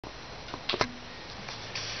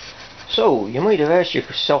So, you might have asked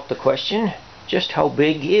yourself the question, just how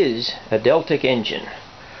big is a Deltic engine?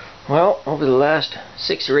 Well, over the last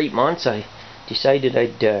 6 or 8 months I decided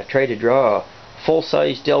I'd try to draw a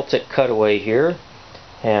full-size Deltic cutaway here,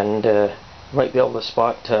 and might be able to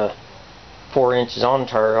spot 4 inches on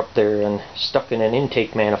tar up there and stuck in an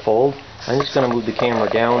intake manifold. I'm just going to move the camera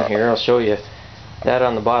down here. I'll show you that.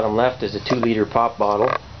 On the bottom left is a 2-liter pop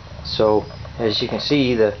bottle. So as you can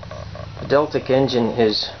see, the Deltic engine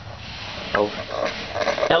is of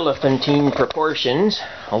elephantine proportions.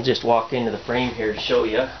 I'll just walk into the frame here to show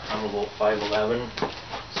you. I'm about 5'11",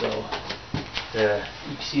 so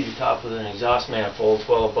you can see the top of an exhaust manifold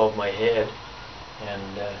well above my head,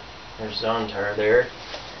 and there's the on-tar there.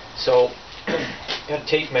 So got a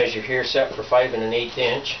tape measure here set for 5 1/8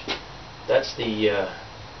 inch. That's the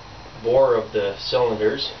bore of the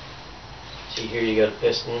cylinders. See here, you got a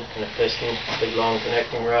piston and a piston, big long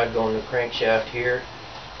connecting rod going to the crankshaft here,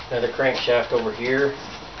 another crankshaft over here,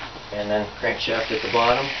 and then crankshaft at the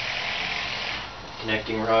bottom.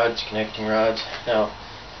 Connecting rods. Now,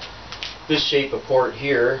 this shape of port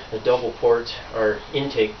here, the double ports, are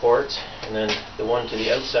intake ports, and then the one to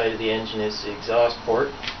the outside of the engine is the exhaust port.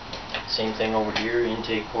 Same thing over here,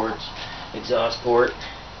 intake ports, exhaust port,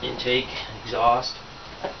 intake, exhaust.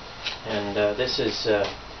 And this is an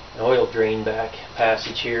oil drain back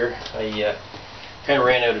passage here. I kind of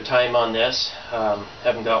ran out of time on this.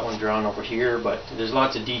 Haven't got one drawn over here, but there's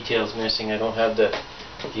lots of details missing. I don't have the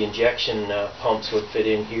injection pumps would fit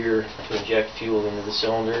in here to inject fuel into the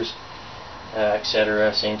cylinders,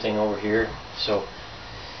 etc. Same thing over here. So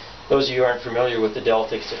those of you who aren't familiar with the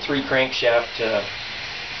Deltic, it's a 3 crankshaft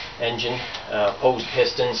engine, opposed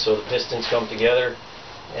pistons, so the pistons come together,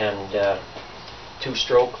 and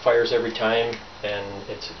 2-stroke, fires every time, and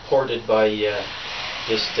it's ported by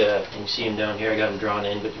just, you can see them down here. I got them drawn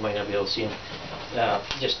in, but you might not be able to see them.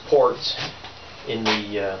 Just ports in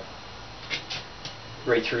the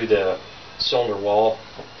right through the cylinder wall,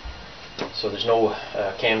 so there's no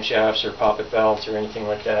camshafts or poppet valves or anything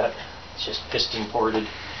like that. It's just piston ported,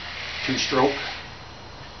 2-stroke.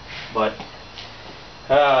 But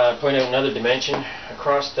point out another dimension.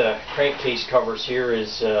 Across the crankcase covers here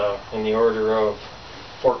is in the order of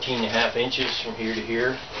 14.5 inches from here to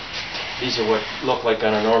here. These are what look like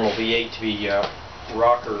on a normal V8 to be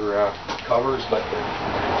rocker covers, but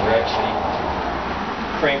they're actually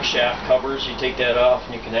crankshaft covers. You take that off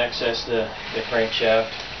and you can access the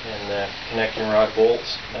crankshaft and the connecting rod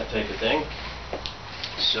bolts, that type of thing.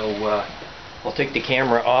 So I'll take the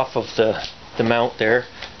camera off of the mount there.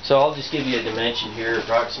 So I'll just give you a dimension here,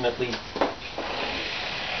 approximately.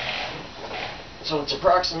 So it's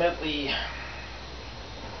approximately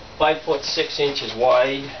 5 foot 6 inches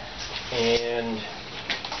wide and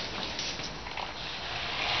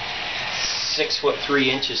 6 foot 3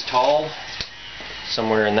 inches tall,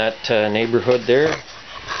 somewhere in that neighborhood there.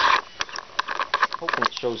 Hoping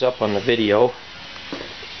it shows up on the video.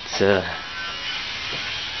 It's, you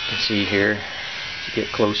can see here, to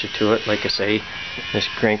get closer to it, like I say, this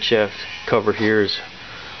crankshaft cover here is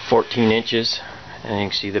 14 inches, and you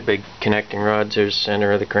can see the big connecting rods. There's the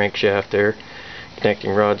center of the crankshaft there.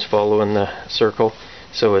 Connecting rods following the circle.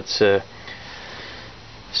 So it's a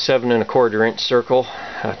 7 1/4 inch circle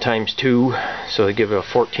times 2, so they give a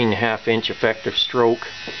 14.5 inch effective stroke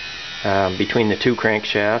between the 2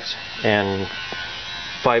 crankshafts, and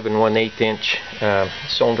 5 1/8 inch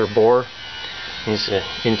cylinder bore. There's an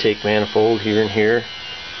intake manifold here and here,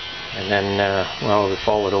 and then well, we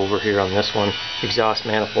follow it over here on this one, exhaust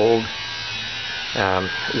manifold.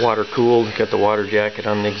 Water cooled, got the water jacket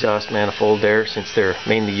on the exhaust manifold there, since they're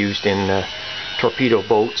mainly used in torpedo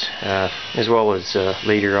boats, as well as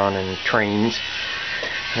later on in trains.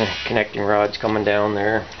 Connecting rods coming down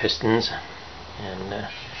there, pistons, and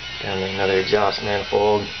down another exhaust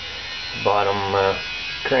manifold, bottom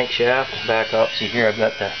crankshaft, back up. See here, I've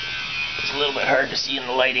got it's a little bit hard to see in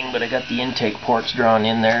the lighting, but I got the intake ports drawn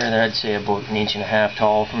in there. I'd say about 1.5 inches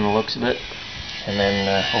tall from the looks of it. And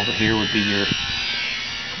then over here would be your,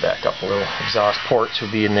 back up a little, exhaust ports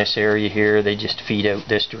would be in this area here. They just feed out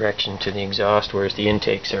this direction to the exhaust, whereas the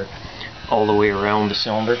intakes are all the way around the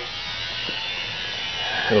cylinder.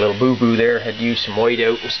 A little boo-boo there, had to use some white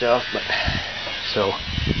out and stuff. But so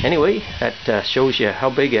anyway, that shows you how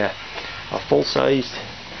big a full-sized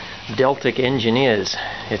Deltic engine is.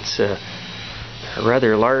 It's a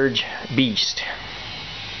rather large beast.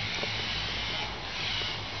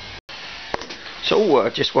 So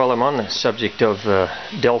just while I'm on the subject of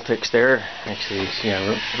Deltics there, actually,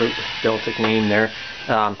 yeah, wrote the Deltic name there.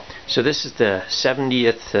 So this is the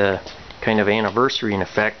 70th kind of anniversary, in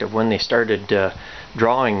effect, of when they started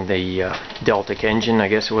drawing the Deltic engine. I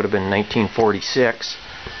guess it would have been 1946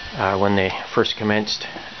 when they first commenced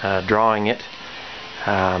drawing it.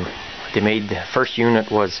 They made the first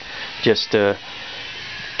unit was just 2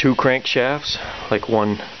 crankshafts, like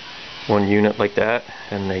one unit like that,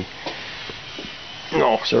 and they,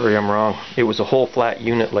 no, sorry, I'm wrong. It was a whole flat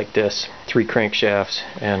unit like this, 3 crankshafts,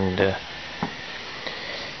 and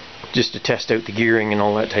just to test out the gearing and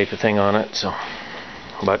all that type of thing on it. So,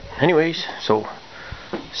 but anyways, so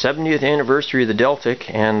 70th anniversary of the Deltic,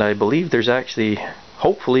 and I believe there's actually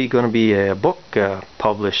hopefully going to be a book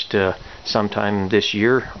published sometime this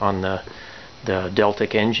year on the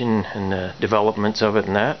Deltic engine and the developments of it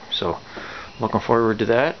and that. So looking forward to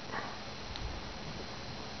that.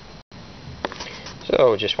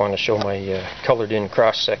 So just want to show my colored in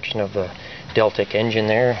cross section of the Deltic engine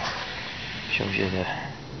there. Shows you the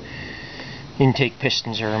intake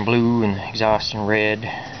pistons are in blue and the exhaust in red.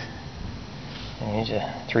 And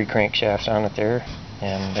there's 3 crankshafts on it there.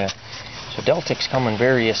 And so Deltics come in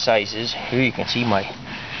various sizes. Here you can see my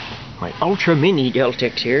ultra mini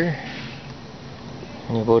Deltics here.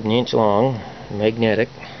 And about 1 inch long, magnetic.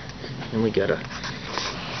 And we got a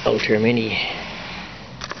ultra mini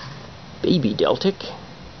baby Deltic.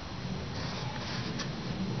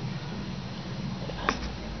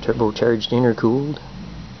 Turbocharged intercooled.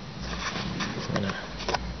 And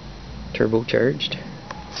turbocharged.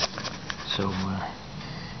 So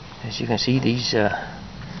as you can see, these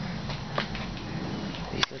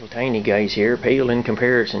little tiny guys here pale in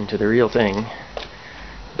comparison to the real thing,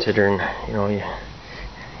 considering, you know, you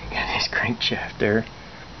got this crankshaft there.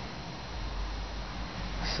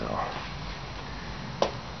 So,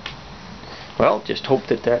 well, just hope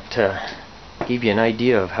that gave you an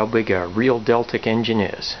idea of how big a real Deltic engine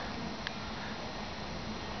is.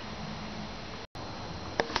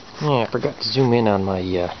 Yeah, I forgot to zoom in on my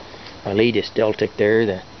my latest Deltic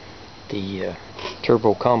there, the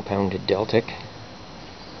turbo compounded Deltic.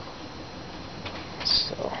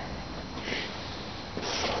 So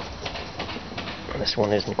this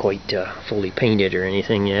one isn't quite fully painted or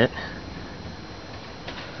anything yet.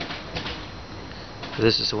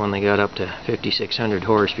 This is the one that got up to 5,600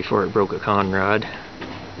 horse before it broke a con rod.